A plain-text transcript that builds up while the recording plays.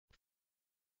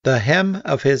The Hem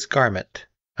of His Garment,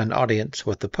 An Audience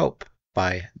with the Pope,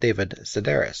 by Davis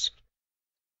Sedaris.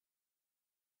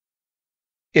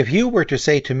 If you were to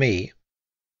say to me,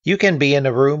 you can be in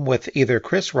a room with either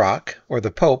Chris Rock or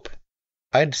the Pope,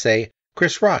 I'd say,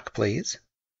 Chris Rock, please.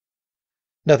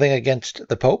 Nothing against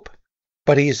the Pope,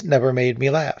 but he's never made me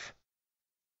laugh.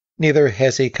 Neither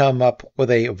has he come up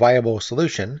with a viable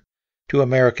solution to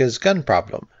America's gun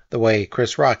problem, the way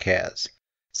Chris Rock has,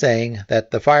 saying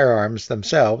that the firearms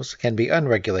themselves can be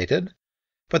unregulated,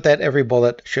 but that every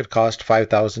bullet should cost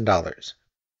 $5,000.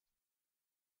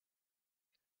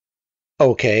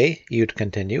 Okay, you'd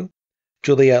continue,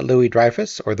 Julia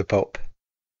Louis-Dreyfus or the Pope?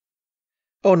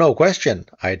 Oh, no question,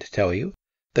 I'd tell you.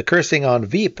 The cursing on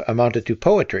Veep amounted to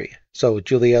poetry, so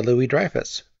Julia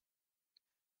Louis-Dreyfus.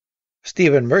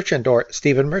 Stephen Merchant or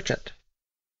Stephen Merchant?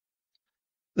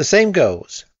 The same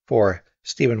goes for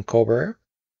Stephen Colbert,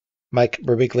 Mike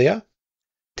Birbiglia,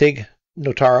 Tig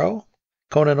Notaro,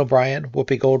 Conan O'Brien,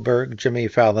 Whoopi Goldberg, Jimmy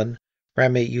Fallon,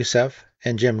 Rami Youssef,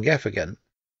 and Jim Gaffigan,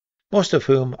 most of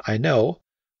whom I know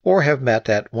or have met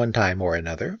at one time or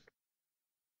another.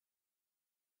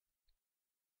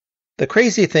 The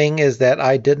crazy thing is that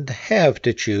I didn't have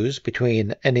to choose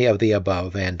between any of the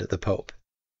above and the Pope.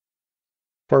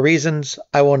 For reasons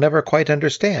I will never quite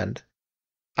understand,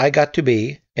 I got to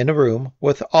be in a room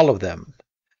with all of them,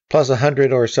 plus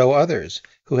 100 or so others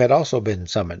who had also been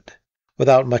summoned,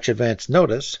 without much advance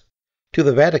notice, to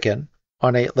the Vatican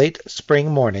on a late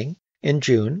spring morning in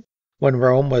June, when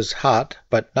Rome was hot,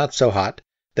 but not so hot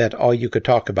that all you could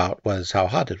talk about was how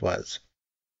hot it was.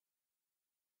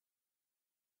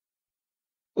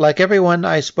 Like everyone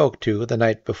I spoke to the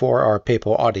night before our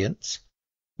papal audience,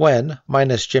 when,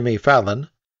 minus Jimmy Fallon,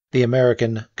 the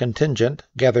American contingent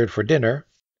gathered for dinner,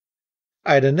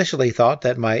 I'd initially thought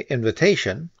that my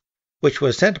invitation, which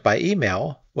was sent by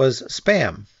email, was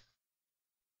spam.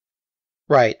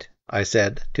 Right, I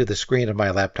said to the screen of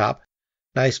my laptop.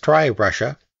 Nice try,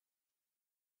 Russia.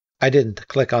 I didn't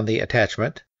click on the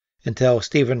attachment until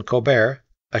Stephen Colbert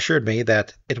assured me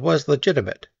that it was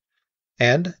legitimate,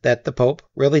 and that the Pope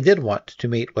really did want to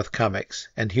meet with comics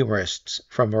and humorists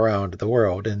from around the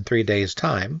world in 3 days'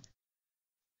 time,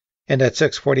 and at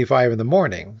 6:45 in the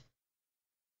morning.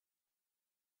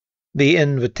 The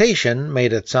invitation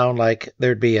made it sound like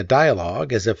there'd be a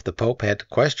dialogue, as if the Pope had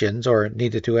questions or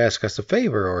needed to ask us a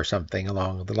favor or something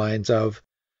along the lines of,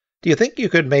 "Do you think you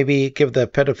could maybe give the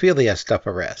pedophilia stuff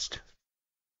a rest?"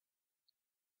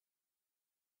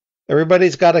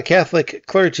 Everybody's got a Catholic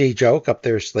clergy joke up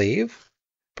their sleeve,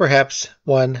 perhaps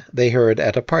one they heard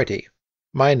at a party.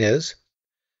 Mine is,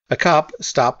 a cop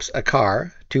stops a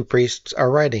car 2 priests are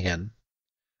riding in.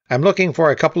 "I'm looking for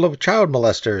a couple of child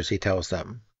molesters," he tells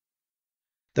them.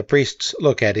 The priests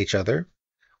look at each other.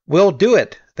 "We'll do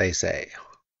it," they say.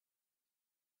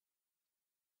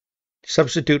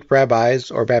 Substitute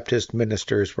rabbis or Baptist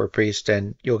ministers for priests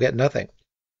and you'll get nothing.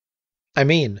 I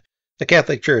mean, the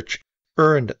Catholic Church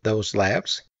earned those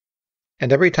laughs,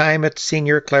 and every time its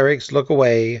senior clerics look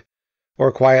away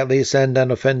or quietly send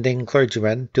an offending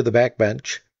clergyman to the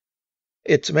backbench,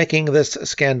 it's making this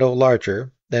scandal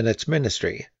larger than its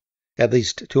ministry, at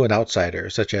least to an outsider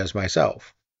such as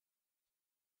myself.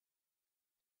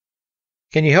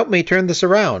 "Can you help me turn this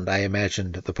around?" I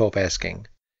imagined the Pope asking.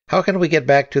 "How can we get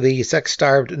back to the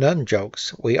sex-starved nun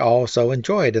jokes we all so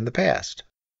enjoyed in the past?"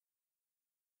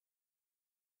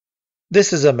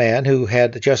 This is a man who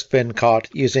had just been caught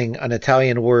using an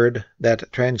Italian word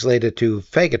that translated to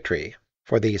faggotry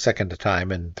for the second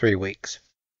time in 3 weeks.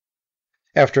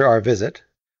 After our visit,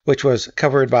 which was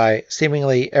covered by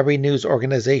seemingly every news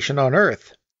organization on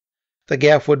Earth, the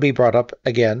gaffe would be brought up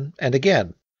again and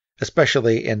again,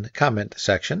 especially in comment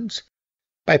sections,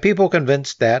 by people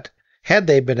convinced that, had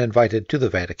they been invited to the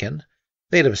Vatican,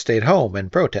 they'd have stayed home in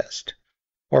protest,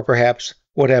 or perhaps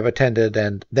would have attended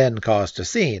and then caused a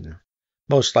scene,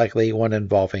 most likely one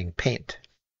involving paint.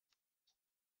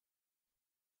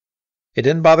 It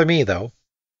didn't bother me, though.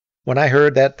 When I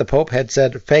heard that the Pope had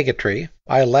said faggotry,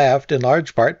 I laughed in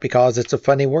large part because it's a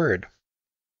funny word.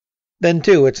 Then,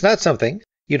 too, it's not something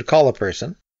you'd call a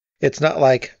person. It's not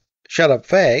like, "Shut up,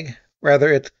 fag."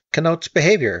 Rather, it connotes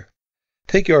behavior.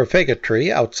 "Take your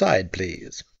faggotry outside,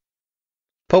 please."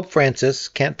 Pope Francis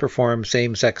can't perform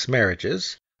same-sex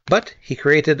marriages, but he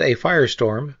created a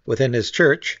firestorm within his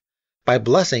church by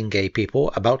blessing gay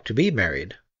people about to be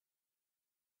married.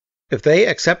 "If they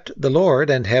accept the Lord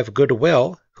and have good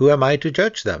will, who am I to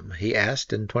judge them?" he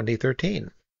asked in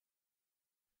 2013.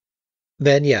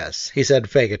 Then, yes, he said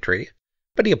faggotry,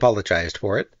 but he apologized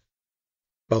for it.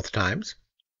 Both times.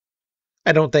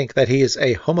 I don't think that he is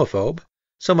a homophobe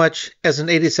so much as an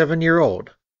 87-year-old.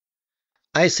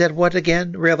 I said, what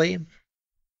again, really?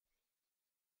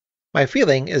 My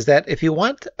feeling is that if you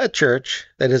want a church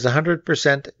that is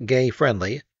 100%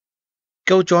 gay-friendly,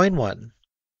 go join one.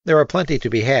 There are plenty to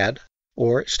be had,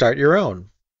 or start your own.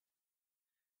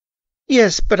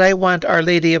 Yes, but I want Our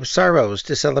Lady of Sorrows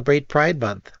to celebrate Pride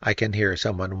Month, I can hear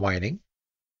someone whining.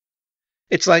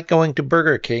 It's like going to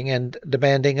Burger King and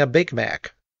demanding a Big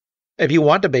Mac. If you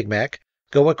want a Big Mac,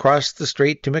 go across the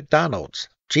street to McDonald's.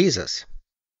 Jesus.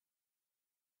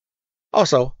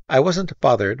 Also, I wasn't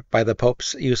bothered by the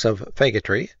Pope's use of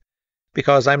faggotry,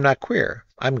 because I'm not queer,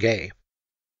 I'm gay.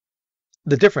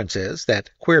 The difference is that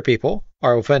queer people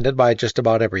are offended by just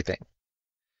about everything.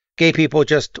 Gay people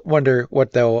just wonder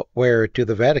what they'll wear to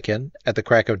the Vatican at the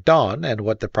crack of dawn and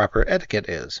what the proper etiquette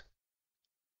is.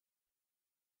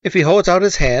 If he holds out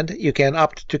his hand, you can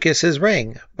opt to kiss his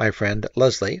ring, my friend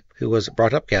Leslie, who was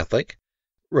brought up Catholic,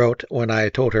 wrote when I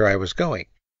told her I was going.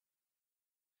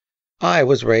 I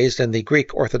was raised in the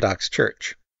Greek Orthodox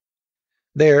Church.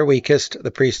 There we kissed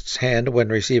the priest's hand when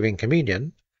receiving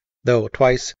communion, though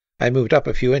twice I moved up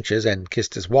a few inches and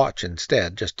kissed his watch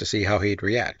instead, just to see how he'd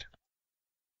react.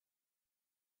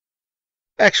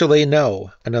 Actually,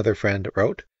 no, another friend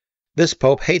wrote. This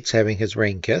pope hates having his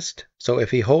ring kissed, so if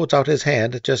he holds out his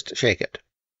hand, just shake it.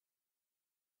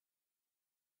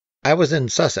 I was in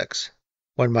Sussex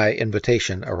when my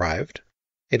invitation arrived.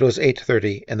 It was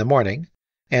 8:30 in the morning,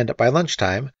 and by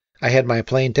lunchtime I had my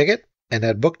plane ticket and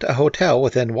had booked a hotel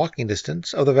within walking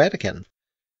distance of the Vatican,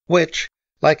 which,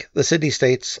 like the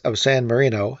city-states of San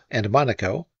Marino and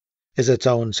Monaco, is its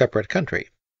own separate country,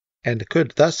 and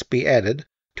could thus be added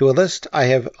to a list I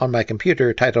have on my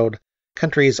computer titled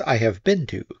Countries I Have Been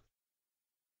to.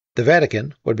 The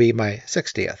Vatican would be my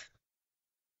 60th.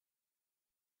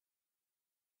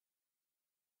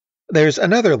 There's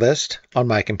another list on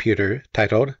my computer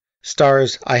titled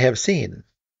Stars I Have Seen.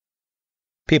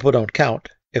 People don't count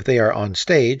if they are on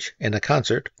stage in a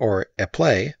concert or a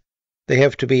play. They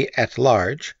have to be at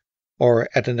large, or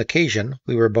at an occasion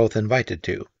we were both invited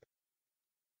to.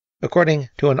 According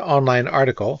to an online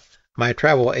article my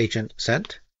travel agent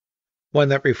sent, one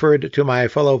that referred to my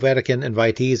fellow Vatican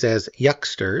invitees as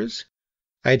yucksters,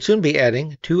 I'd soon be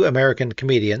adding 2 American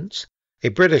comedians, a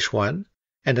British one,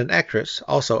 and an actress,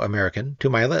 also American, to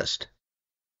my list.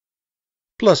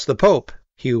 Plus the Pope,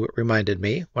 Hugh reminded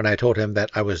me when I told him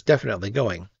that I was definitely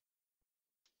going.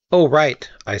 Oh, right,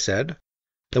 I said,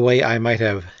 the way I might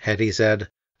have had he said,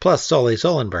 plus Sully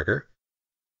Sullenberger.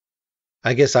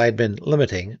 I guess I'd been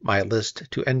limiting my list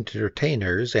to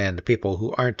entertainers and people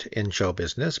who aren't in show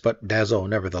business but dazzle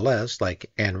nevertheless,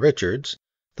 like Ann Richards,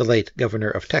 the late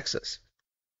governor of Texas.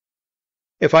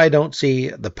 If I don't see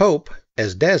the Pope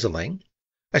as dazzling,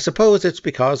 I suppose it's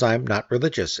because I'm not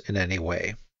religious in any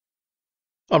way.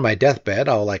 On my deathbed,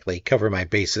 I'll likely cover my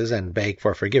bases and beg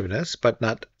for forgiveness, but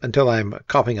not until I'm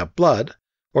coughing up blood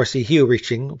or see Hugh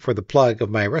reaching for the plug of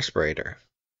my respirator.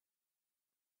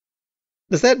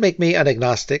 Does that make me an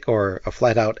agnostic or a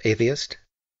flat-out atheist?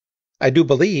 I do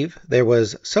believe there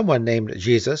was someone named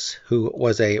Jesus who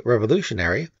was a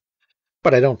revolutionary,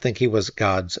 but I don't think he was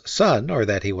God's son or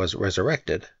that he was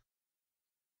resurrected.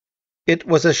 It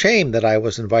was a shame that I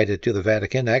was invited to the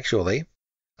Vatican, actually,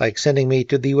 like sending me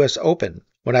to the U.S. Open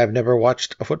when I've never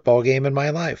watched a football game in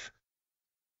my life.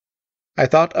 I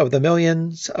thought of the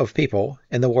millions of people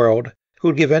in the world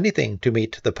who'd give anything to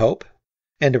meet the Pope,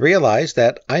 and realized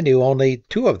that I knew only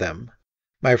 2 of them,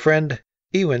 my friend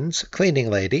Ewan's cleaning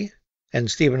lady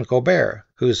and Stephen Colbert,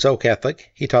 who's so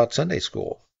Catholic he taught Sunday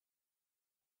school.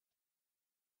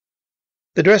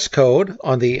 The dress code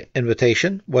on the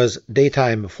invitation was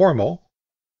daytime formal,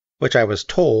 which I was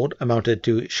told amounted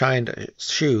to shined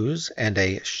shoes and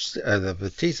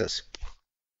Jesus.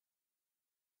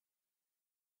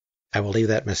 I will leave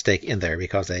that mistake in there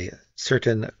because a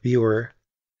certain viewer,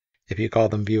 if you call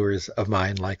them viewers of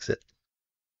mine, likes it.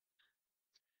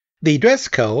 The dress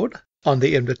code on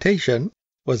the invitation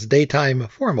was daytime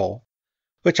formal,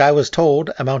 which I was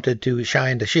told amounted to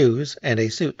shined shoes and a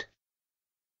suit.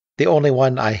 The only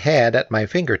one I had at my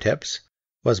fingertips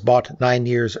was bought 9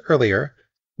 years earlier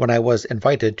when I was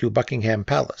invited to Buckingham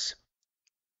Palace.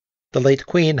 The late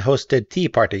Queen hosted tea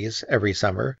parties every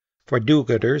summer for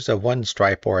do-gooders of one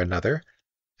stripe or another,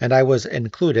 and I was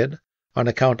included on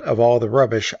account of all the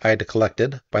rubbish I'd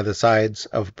collected by the sides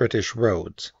of British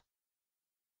roads.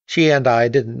 She and I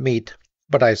didn't meet,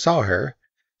 but I saw her.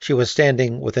 She was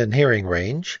standing within hearing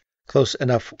range, close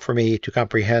enough for me to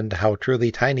comprehend how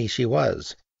truly tiny she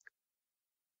was.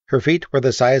 Her feet were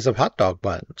the size of hot dog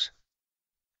buns.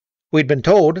 We'd been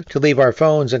told to leave our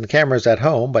phones and cameras at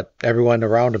home, but everyone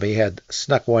around me had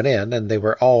snuck one in, and they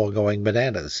were all going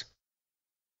bananas.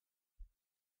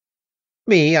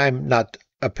 Me, I'm not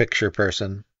a picture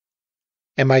person.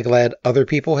 Am I glad other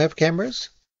people have cameras?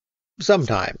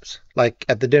 Sometimes, like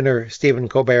at the dinner Stephen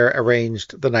Colbert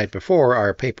arranged the night before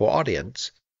our papal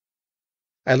audience.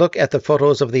 I look at the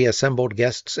photos of the assembled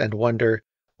guests and wonder,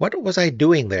 what was I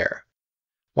doing there?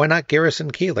 Why not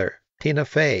Garrison Keillor, Tina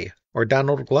Fey, or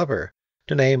Donald Glover,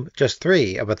 to name just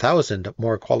 3 of 1,000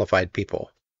 more qualified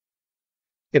people?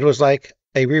 It was like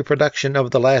a reproduction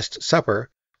of The Last Supper,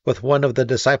 with one of the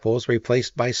disciples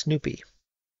replaced by Snoopy.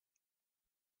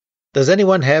 Does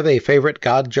anyone have a favorite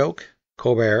God joke?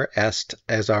 Colbert asked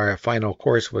as our final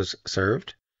course was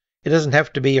served. It doesn't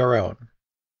have to be your own.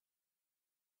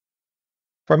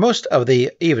 For most of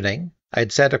the evening,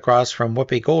 I'd sat across from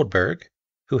Whoopi Goldberg,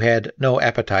 who had no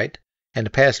appetite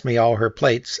and passed me all her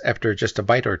plates after just a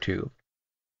bite or two.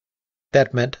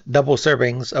 That meant double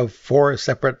servings of 4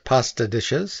 separate pasta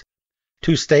dishes,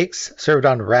 2 steaks served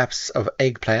on wraps of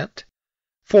eggplant,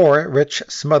 4 rich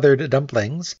smothered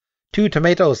dumplings, 2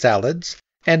 tomato salads,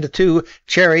 and 2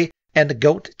 cherry and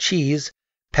goat cheese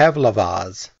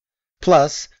pavlovas,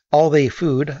 plus all the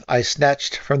food I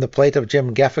snatched from the plate of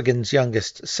Jim Gaffigan's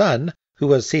youngest son, who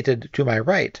was seated to my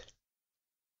right.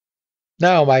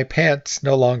 Now my pants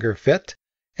no longer fit,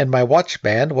 and my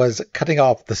watchband was cutting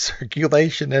off the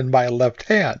circulation in my left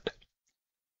hand.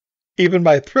 Even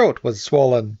my throat was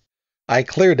swollen. I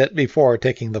cleared it before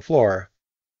taking the floor.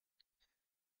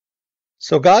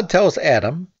 So God tells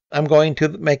Adam, I'm going to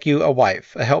make you a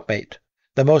wife, a helpmate,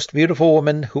 the most beautiful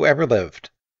woman who ever lived.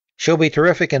 She'll be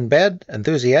terrific in bed,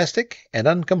 enthusiastic, and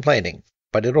uncomplaining,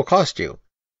 but it'll cost you.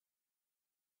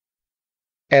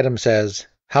 Adam says,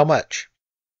 how much?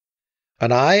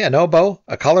 An eye, an elbow,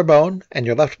 a collarbone, and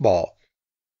your left ball.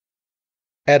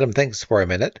 Adam thinks for a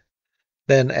minute,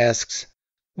 then asks,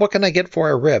 what can I get for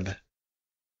a rib?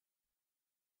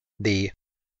 The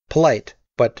polite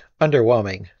but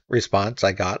underwhelming response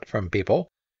I got from people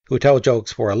who tell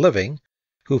jokes for a living,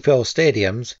 who fill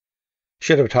stadiums,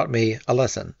 should have taught me a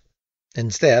lesson.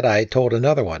 Instead, I told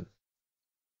another one.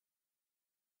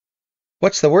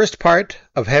 What's the worst part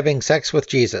of having sex with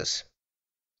Jesus?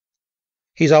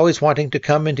 He's always wanting to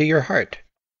come into your heart.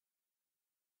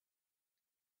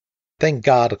 Thank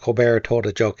God Colbert told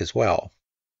a joke as well.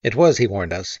 It was, he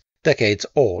warned us, decades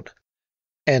old,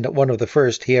 and one of the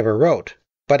first he ever wrote,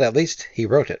 but at least he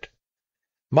wrote it.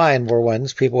 Mine were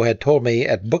ones people had told me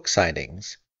at book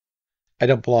signings. I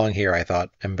don't belong here, I thought,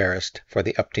 embarrassed for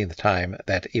the upteenth time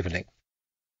that evening.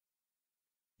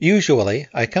 Usually,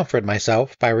 I comfort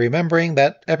myself by remembering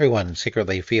that everyone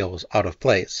secretly feels out of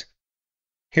place.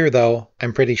 Here, though,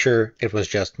 I'm pretty sure it was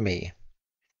just me.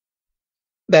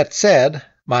 That said,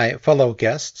 my fellow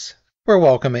guests were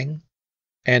welcoming,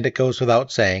 and it goes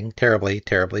without saying, terribly,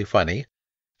 terribly funny,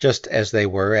 just as they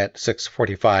were at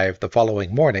 6:45 the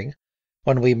following morning,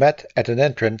 when we met at an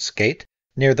entrance gate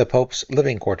near the Pope's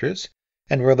living quarters,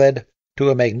 and were led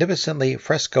to a magnificently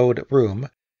frescoed room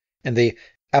in the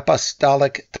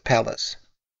Apostolic Palace.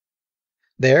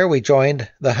 There we joined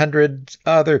the hundreds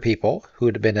other people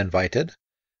who'd been invited,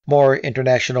 more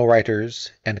international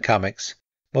writers and comics,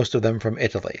 most of them from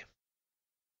Italy.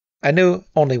 I knew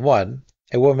only one,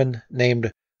 a woman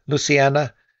named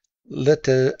Luciana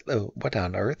Littizzetto,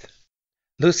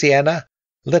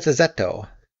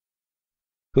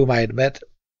 whom I had met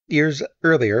years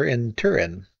earlier in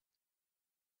Turin.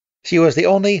 She was the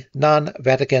only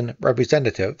non-Vatican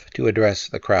representative to address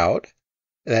the crowd.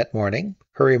 That morning,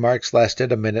 her remarks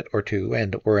lasted a minute or two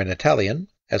and were in Italian,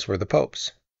 as were the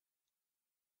Pope's.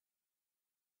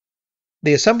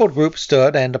 The assembled group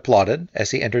stood and applauded as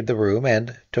he entered the room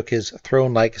and took his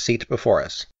throne-like seat before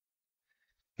us.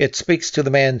 It speaks to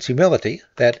the man's humility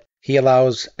that he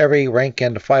allows every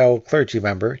rank-and-file clergy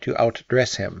member to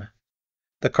outdress him.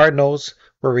 The cardinals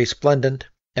were resplendent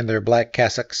in their black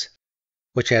cassocks,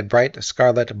 which had bright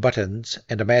scarlet buttons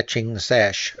and a matching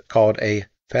sash called a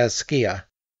fascia.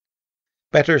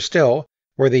 Better still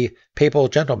were the papal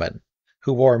gentlemen,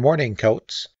 who wore morning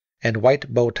coats and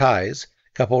white bow ties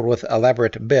coupled with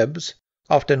elaborate bibs,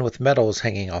 often with medals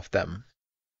hanging off them.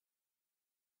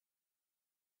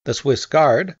 The Swiss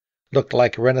Guard looked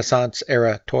like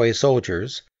Renaissance-era toy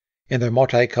soldiers in their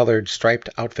multicolored striped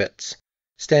outfits,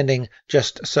 standing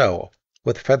just so,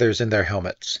 with feathers in their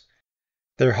helmets,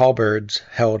 their halberds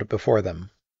held before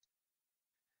them.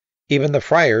 Even the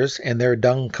friars in their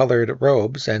dung-colored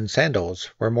robes and sandals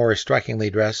were more strikingly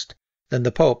dressed than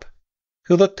the Pope,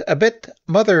 who looked a bit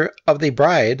mother of the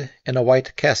bride in a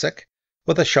white cassock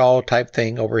with a shawl-type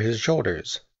thing over his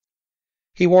shoulders.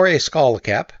 He wore a skull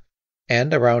cap,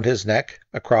 and around his neck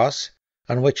a cross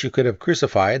on which you could have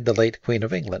crucified the late Queen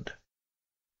of England.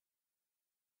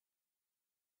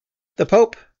 The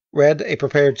Pope read a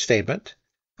prepared statement,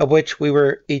 of which we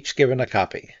were each given a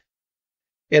copy.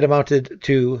 It amounted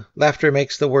to "Laughter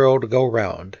makes the world go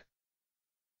round."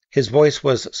 His voice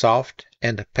was soft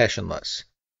and passionless.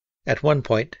 At one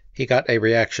point he got a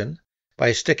reaction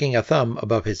by sticking a thumb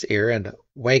above his ear and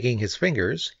wagging his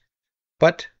fingers,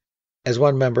 but, as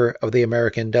one member of the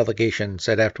American delegation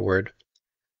said afterward,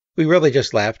 we really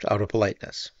just laughed out of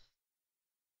politeness.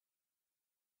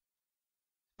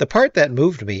 The part that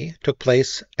moved me took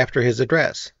place after his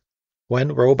address,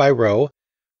 when, row by row,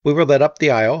 we were led up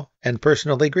the aisle and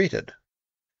personally greeted.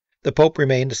 The Pope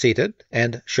remained seated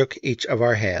and shook each of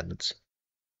our hands.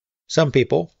 Some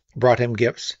people brought him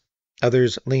gifts,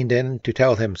 others leaned in to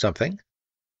tell him something.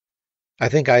 I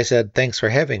think I said, "Thanks for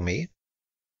having me."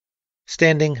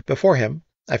 Standing before him,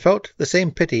 I felt the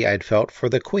same pity I'd felt for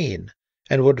the Queen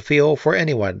and would feel for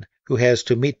anyone who has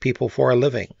to meet people for a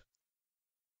living.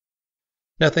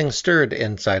 Nothing stirred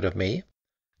inside of me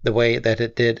the way that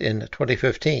it did in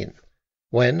 2015,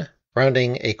 when,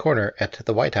 rounding a corner at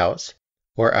the White House,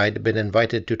 where I'd been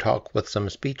invited to talk with some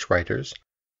speechwriters,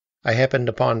 I happened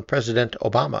upon President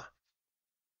Obama.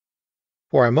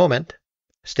 For a moment,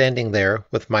 standing there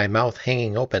with my mouth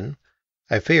hanging open,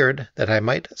 I feared that I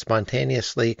might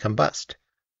spontaneously combust,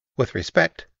 with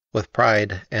respect, with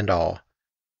pride, and all.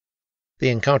 The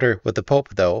encounter with the Pope,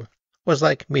 though, was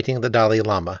like meeting the Dalai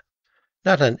Lama.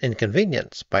 Not an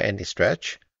inconvenience by any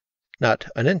stretch, not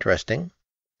uninteresting,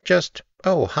 just,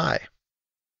 oh, hi.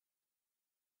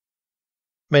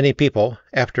 Many people,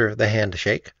 after the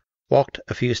handshake, walked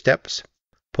a few steps,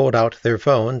 pulled out their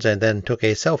phones, and then took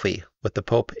a selfie with the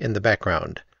Pope in the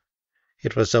background.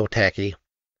 It was so tacky.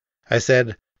 I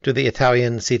said to the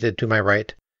Italian seated to my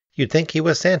right, "You'd think he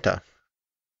was Santa."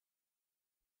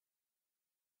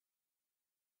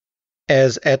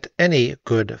 As at any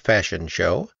good fashion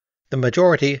show, the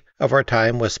majority of our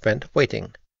time was spent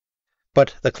waiting,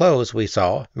 but the clothes we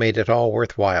saw made it all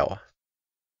worthwhile.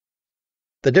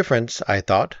 The difference, I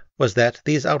thought, was that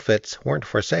these outfits weren't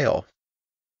for sale.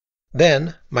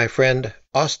 Then my friend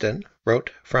Austin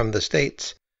wrote from the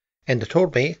States and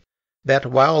told me that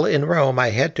while in Rome I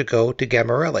had to go to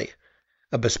Gammarelli,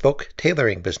 a bespoke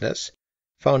tailoring business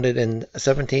founded in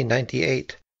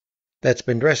 1798 that's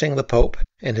been dressing the Pope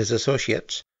and his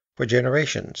associates for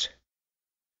generations.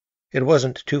 It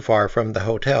wasn't too far from the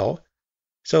hotel,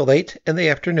 so late in the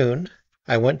afternoon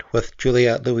I went with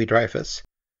Julia Louis-Dreyfus,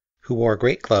 who wore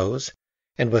great clothes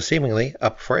and was seemingly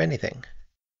up for anything.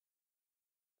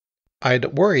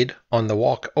 I'd worried on the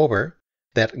walk over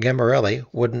that Gammarelli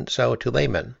wouldn't sell to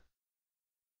laymen.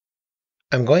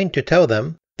 "I'm going to tell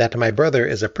them that my brother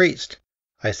is a priest,"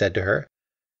 I said to her,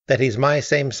 "that he's my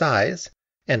same size,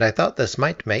 and I thought this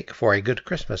might make for a good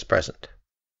Christmas present."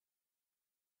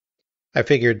 I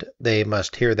figured they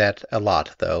must hear that a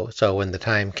lot, though, so when the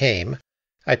time came,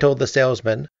 I told the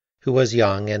salesman, who was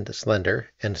young and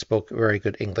slender and spoke very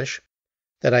good English,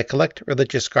 that I collect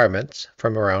religious garments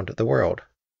from around the world.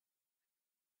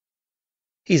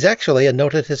 "He's actually a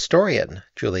noted historian,"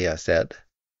 Julia said.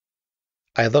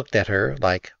 I looked at her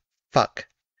like, fuck.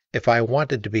 If I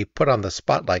wanted to be put on the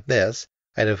spot like this,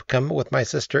 I'd have come with my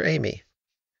sister Amy.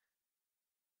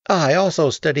 "I also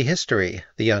study history,"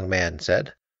 the young man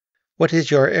said. "What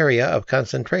is your area of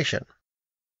concentration?"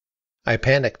 I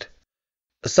panicked.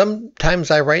 "Sometimes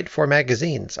I write for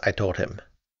magazines," I told him.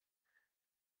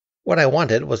 What I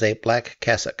wanted was a black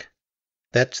cassock.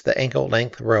 That's the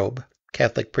ankle-length robe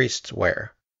Catholic priests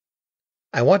wear.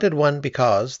 I wanted one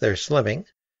because they're slimming,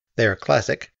 they're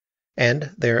classic,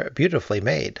 and they're beautifully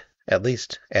made, at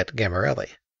least at Gammarelli.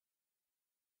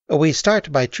 "We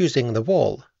start by choosing the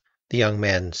wool," the young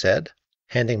man said,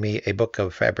 handing me a book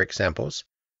of fabric samples.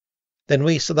 "Then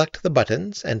we select the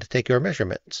buttons and take your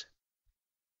measurements."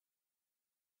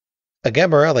 A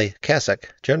Gammarelli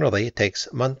cassock generally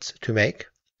takes months to make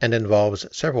and involves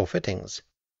several fittings.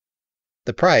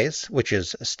 The price, which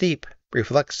is steep,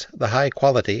 reflects the high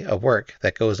quality of work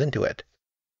that goes into it.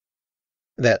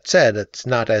 That said, it's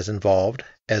not as involved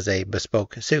as a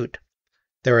bespoke suit.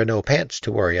 There are no pants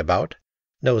to worry about,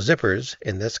 no zippers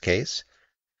in this case,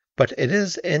 but it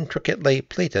is intricately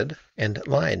pleated and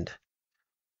lined.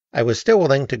 I was still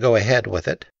willing to go ahead with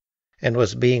it, and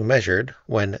was being measured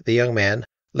when the young man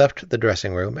left the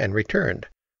dressing room and returned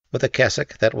with a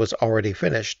cassock that was already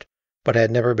finished, but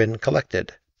had never been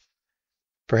collected.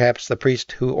 Perhaps the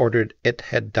priest who ordered it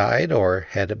had died or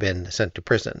had been sent to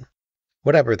prison.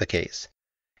 Whatever the case,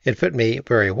 it fit me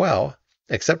very well,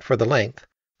 except for the length,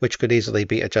 which could easily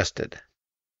be adjusted.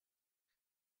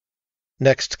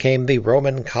 Next came the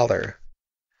Roman collar.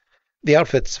 The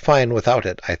outfit's fine without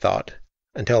it, I thought,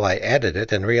 until I added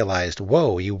it and realized,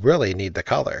 whoa, you really need the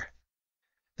collar.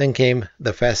 Then came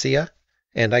the fascia,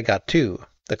 and I got two,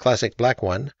 the classic black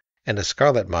one and a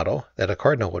scarlet model that a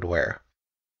cardinal would wear.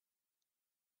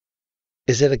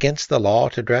 "Is it against the law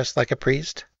to dress like a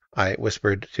priest?" I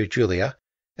whispered to Julia,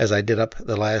 as I did up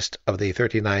the last of the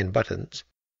 39 buttons,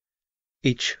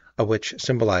 each of which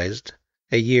symbolized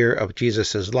a year of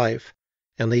Jesus' life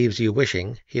and leaves you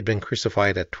wishing he'd been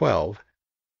crucified at 12,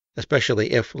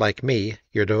 especially if, like me,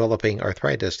 you're developing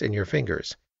arthritis in your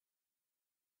fingers.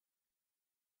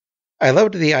 I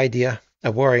loved the idea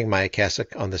of wearing my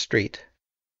cassock on the street.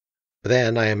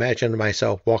 Then I imagined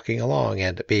myself walking along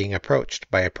and being approached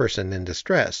by a person in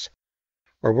distress,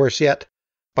 or worse yet,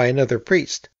 by another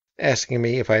priest asking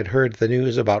me if I'd heard the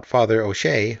news about Father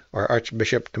O'Shea or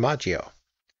Archbishop DiMaggio.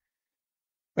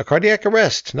 A cardiac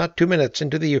arrest, not 2 minutes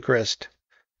into the Eucharist.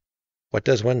 What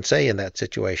does one say in that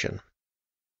situation?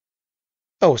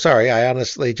 "Oh, sorry, I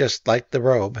honestly just like the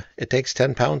robe. It takes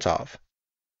 10 pounds off."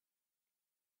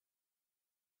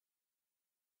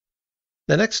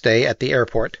 The next day at the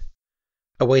airport,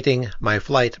 awaiting my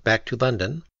flight back to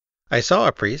London, I saw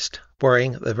a priest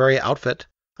wearing the very outfit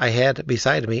I had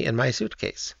beside me in my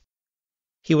suitcase.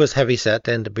 He was heavy-set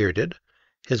and bearded,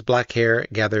 his black hair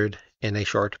gathered in a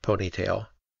short ponytail.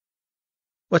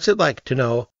 What's it like to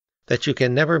know that you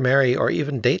can never marry or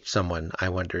even date someone, I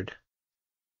wondered.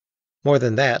 More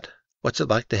than that, what's it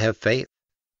like to have faith?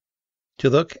 To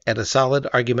look at a solid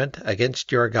argument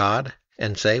against your God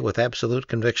and say with absolute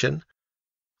conviction,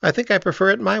 "I think I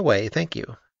prefer it my way, thank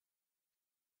you."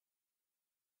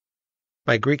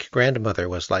 My Greek grandmother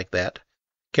was like that,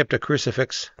 kept a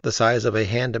crucifix the size of a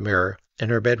hand mirror in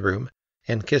her bedroom,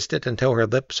 and kissed it until her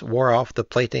lips wore off the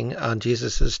plating on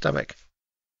Jesus' stomach.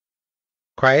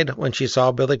 Cried when she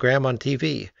saw Billy Graham on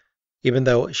TV, even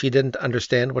though she didn't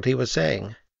understand what he was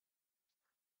saying.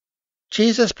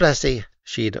 "Jesus bless 'ee,"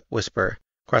 she'd whisper,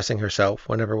 crossing herself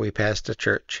whenever we passed a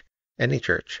church, any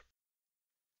church.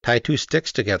 Tie 2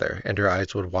 sticks together, and her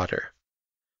eyes would water.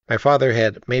 My father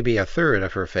had maybe a third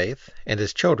of her faith, and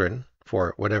his children,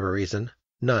 for whatever reason,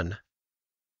 none.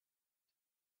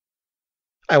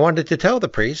 I wanted to tell the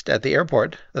priest at the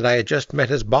airport that I had just met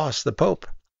his boss, the Pope,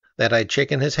 that I'd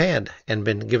shaken his hand and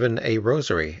been given a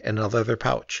rosary in a leather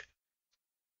pouch.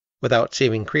 Without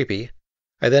seeming creepy,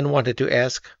 I then wanted to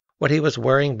ask what he was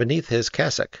wearing beneath his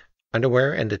cassock,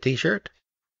 underwear and a t-shirt?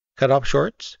 Cut-off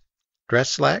shorts?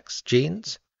 Dress slacks?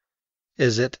 Jeans?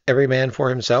 Is it every man for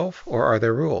himself, or are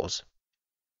there rules?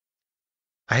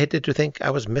 I hated to think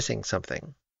I was missing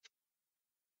something.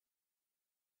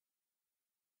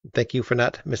 Thank you for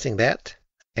not missing that,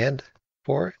 and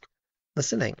for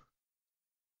listening.